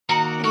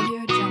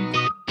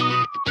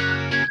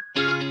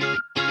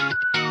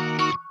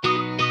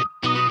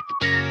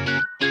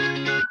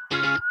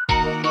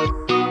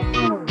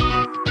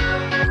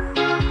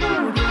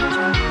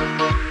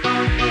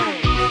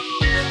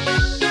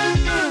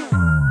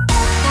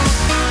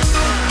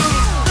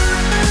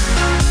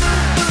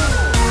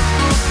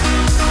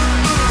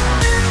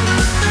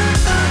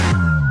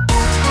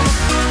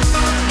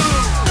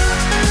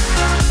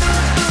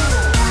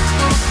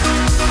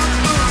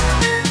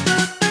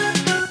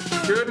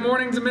Good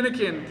morning,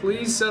 Dominican.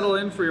 Please settle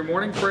in for your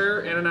morning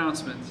prayer and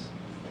announcements.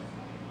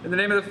 In the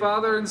name of the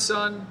Father and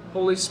Son,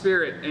 Holy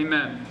Spirit,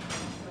 amen.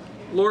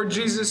 Lord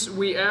Jesus,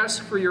 we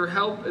ask for your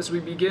help as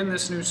we begin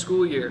this new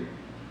school year.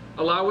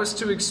 Allow us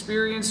to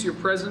experience your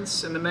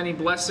presence and the many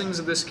blessings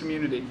of this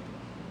community.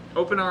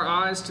 Open our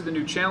eyes to the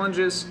new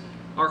challenges,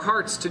 our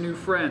hearts to new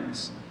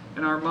friends,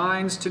 and our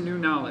minds to new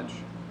knowledge.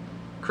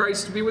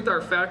 Christ, be with our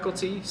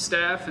faculty,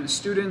 staff, and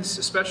students,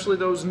 especially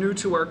those new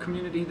to our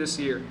community this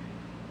year.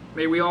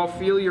 May we all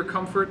feel your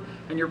comfort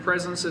and your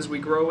presence as we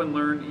grow and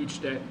learn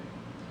each day.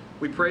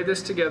 We pray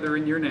this together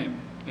in your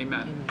name.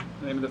 Amen. In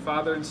the name of the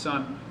Father and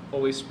Son,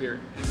 Holy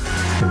Spirit.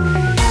 Amen.